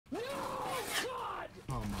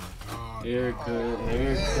Haircut,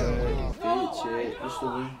 fit check. Just so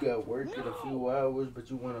when you got work in a few hours, but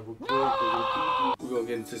you want to record for your people. We're gonna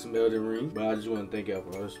get into some Elden Ring, but I just want to thank y'all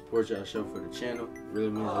for all the support y'all show for the channel. Really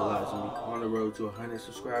means a lot to me. On the road to 100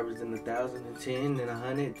 subscribers, and 1,010, and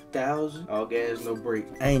 100,000. All gas, no break.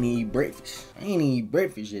 I ain't eat breakfast.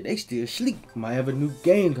 Yet. They still sleep. Might have a new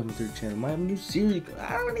game coming to the channel. Might have a new series.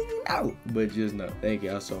 I don't even know. But just know, thank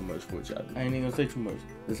y'all so much for what y'all do. I ain't even gonna say too much.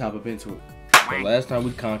 Let's hop up into it. So last time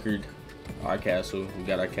we conquered our castle, we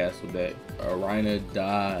got our castle back. Arina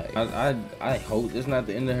died. I hope it's not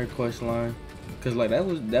the end of her quest line, cause like that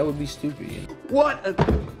would be stupid. What an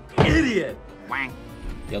idiot!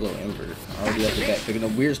 Yellow Ember. Already at the back picking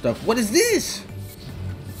up weird stuff. What is this?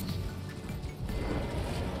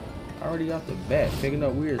 Already off the bat picking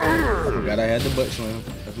up weird stuff. I forgot I had the butt slam.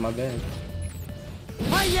 That's my bad.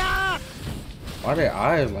 Why are their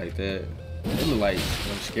eyes like that? It look like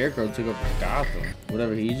when Scarecrow took up Gotham.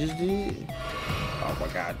 Whatever he just did. Oh my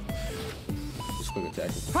god. Just quick attack.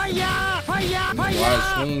 Wide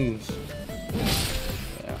swings.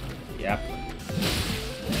 Yeah.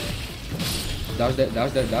 Dodge that.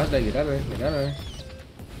 Get out of there.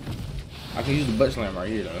 I can use the butt slam right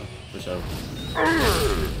here though. For sure.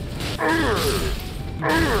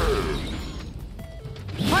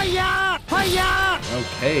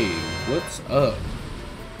 Okay, what's up?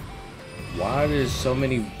 Why there's so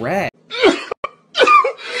many rats?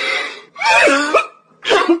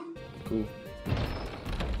 Cool.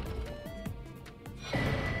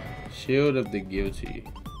 Shield of the guilty.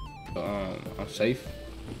 I'm safe.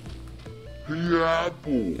 Can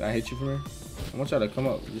I hit you from here? I want y'all to come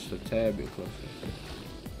up just a tad bit closer.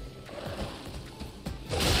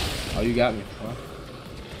 Oh, you got me, huh?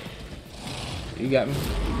 You got me.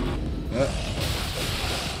 Yep.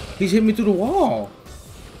 He's hit me through the wall.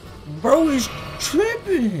 Bro is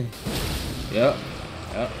tripping. Yep.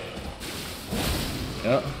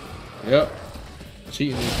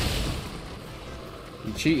 Cheating.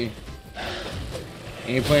 You cheating.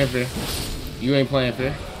 You ain't playing fair. You ain't playing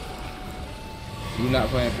fair. You not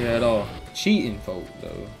playing fair at all. Cheating, folks,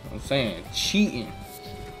 though. I'm saying, cheating.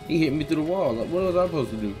 He hit me through the wall. Like, what was I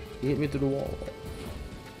supposed to do? He hit me through the wall.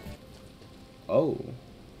 Oh.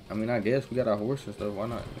 I mean, I guess we got our horse and stuff. Why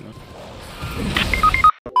not, you know?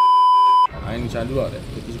 I ain't even trying to do all that.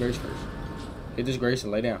 Hit this Grace first. Hit this Grace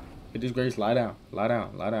and lay down. Hit this Grace, lie down. Lie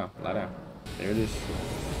down. There it is.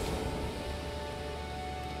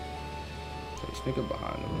 Okay, sneak up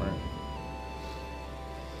behind him, right?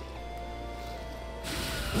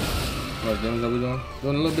 What damage are we doing?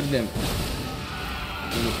 Doing a little bit of damage.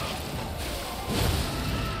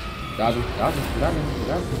 Dodge him. Get out.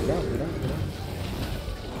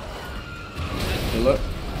 Good luck.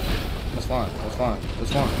 That's fine.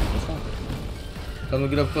 Tell him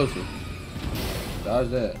to get up closer. Dodge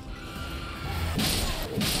that.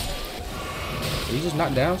 Did he just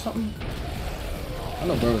knock down something? I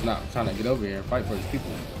know bro's not trying to get over here and fight for his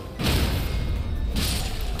people.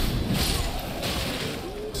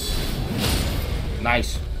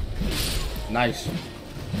 Nice.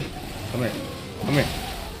 Come here.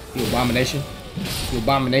 You abomination.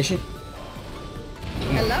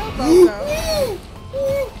 Hello, Bozo.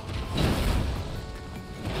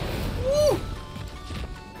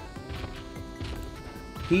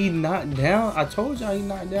 He knocked down. I told y'all he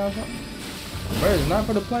knocked down something. Birds not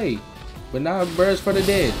for the play, but now birds for the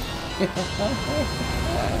dead.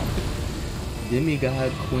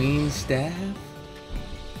 Demigod Queen Staff.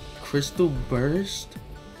 Crystal Burst.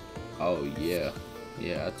 Oh yeah.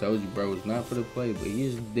 Yeah, I told you, bro, it's not for the play, but he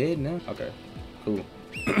is dead now. Okay, cool.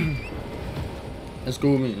 That's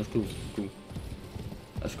cool with me.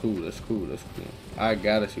 That's cool. I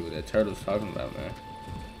gotta see what that turtle's talking about, man.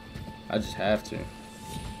 I just have to.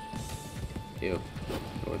 Ew.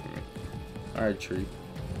 Go with me. Alright, tree.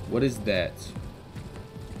 What is that?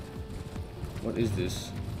 What is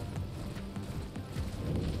this?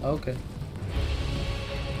 Okay.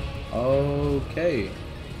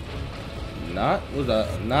 Not what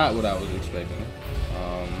I was expecting.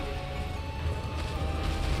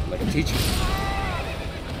 Like a teacher.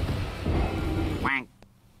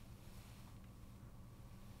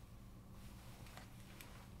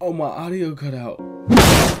 Oh, my audio cut out.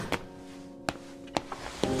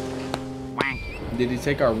 Did he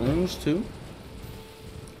take our rooms too?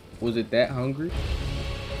 Was it that hungry?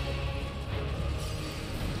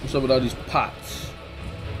 What's up with all these pots?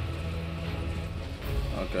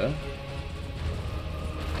 Okay.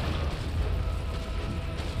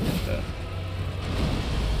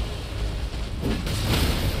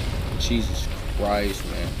 Jesus Christ,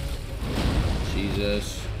 man.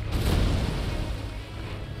 Jesus.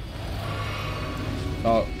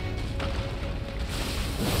 Talk.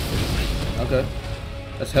 Okay.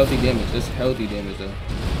 That's healthy damage. That's healthy damage, though.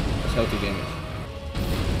 That's healthy damage.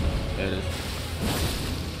 There it is.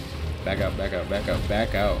 Back out, back out, back out,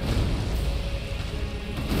 back out.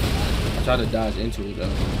 I tried to dodge into it,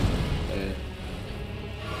 though. Yeah.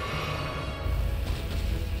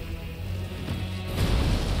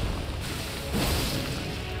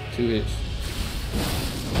 Two hits.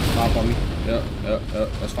 Pop on me. Yep, yep, yep.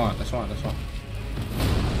 That's fine, that's fine, that's fine.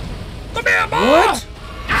 Come here, boy! What?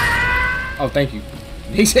 Oh, thank you.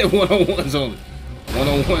 He said one-on-ones only.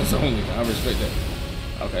 One-on-ones only. I respect that.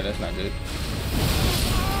 Okay, that's not good.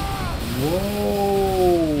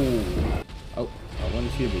 Whoa! Oh, I want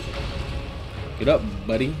to see a vision. Get up,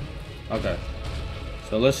 buddy. Okay.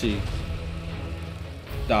 So let's see.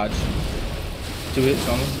 Dodge. 2 hits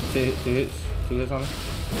on him. 2 hits. 2 hits on him.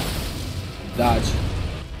 Dodge.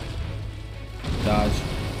 Dodge.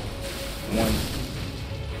 1.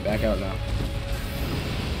 Back out now.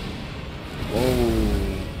 Whoa.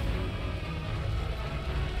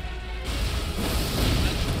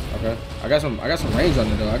 Okay. I got some range on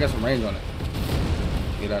it though. I got some range on it.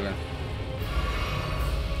 Get out of there.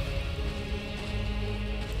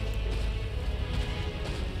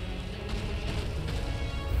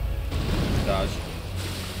 Dodge.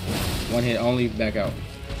 1 hit only, back out.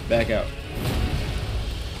 Back out.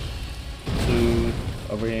 2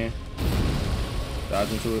 over here.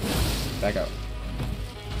 Dodge into it. Back out.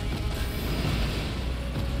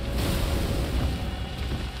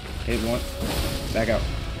 Hit once. Back out.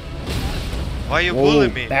 Why are you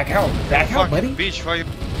bullying me? Back out. Back out, buddy. Bitch, why you...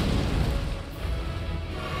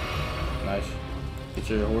 Nice. Get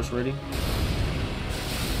your horse ready.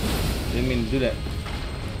 Didn't mean to do that.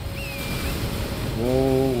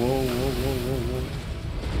 Whoa, whoa, whoa, whoa, whoa, whoa.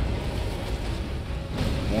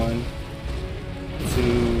 1,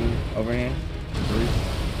 2, overhand. 3.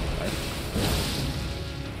 Nice.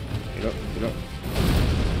 Get up, get up. 1.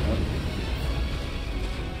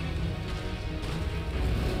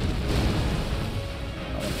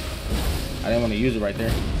 I didn't want to use it right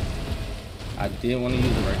there. I didn't want to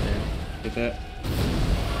use it right there. Get that.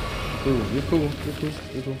 Cool, you're cool, you're cool,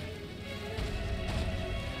 you're cool.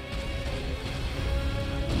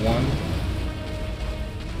 1,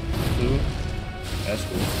 2. That's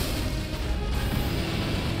cool.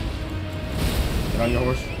 Get on your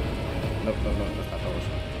horse. Nope, nope, nope, that's not the horse.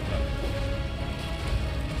 No.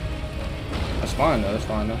 That's fine though, that's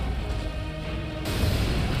fine though.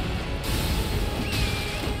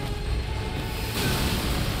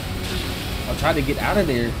 I tried to get out of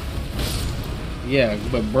there. Yeah,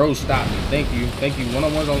 but bro stopped me. Thank you. Thank you.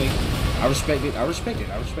 One-on-ones only. I respect it. I respect it.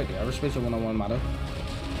 I respect it. I respect your one-on-one motto.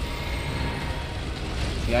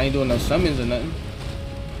 See, I ain't doing no summons or nothing.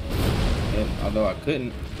 And although I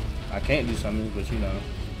can't do summons, but you know.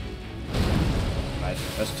 Nice.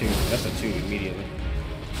 That's 2. That's a 2 immediately.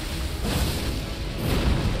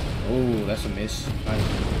 Oh, that's a miss. Nice.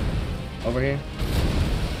 Over here.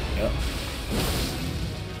 Yep.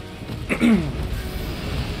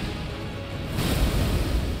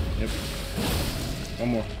 Yep. One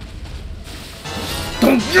more.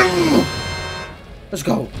 Let's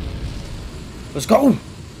go. Let's go.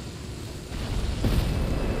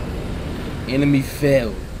 Enemy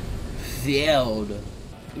failed. Failed.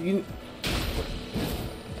 You.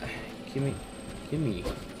 Give me.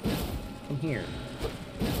 Come here.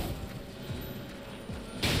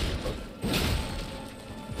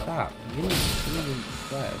 Stop. Give me the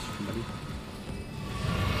flash, buddy.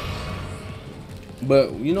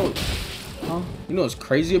 But you know, you know what's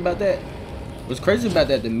crazy about that? What's crazy about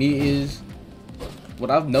that to me is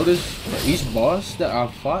what I've noticed for each boss that I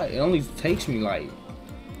fought, it only takes me like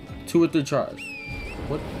 2 or 3 tries.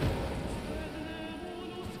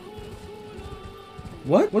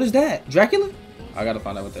 What? What is that? Dracula? I gotta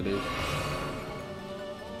find out what that is.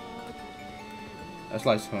 That's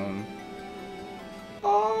like some.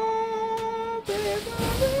 Oh, baby.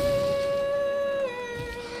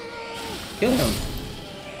 Kill him.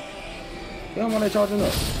 Kill him while they're charging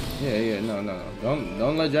up. Yeah, no.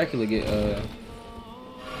 Don't let Dracula get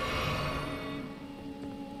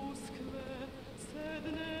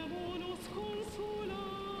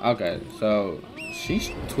Okay, so she's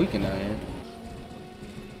tweaking out here.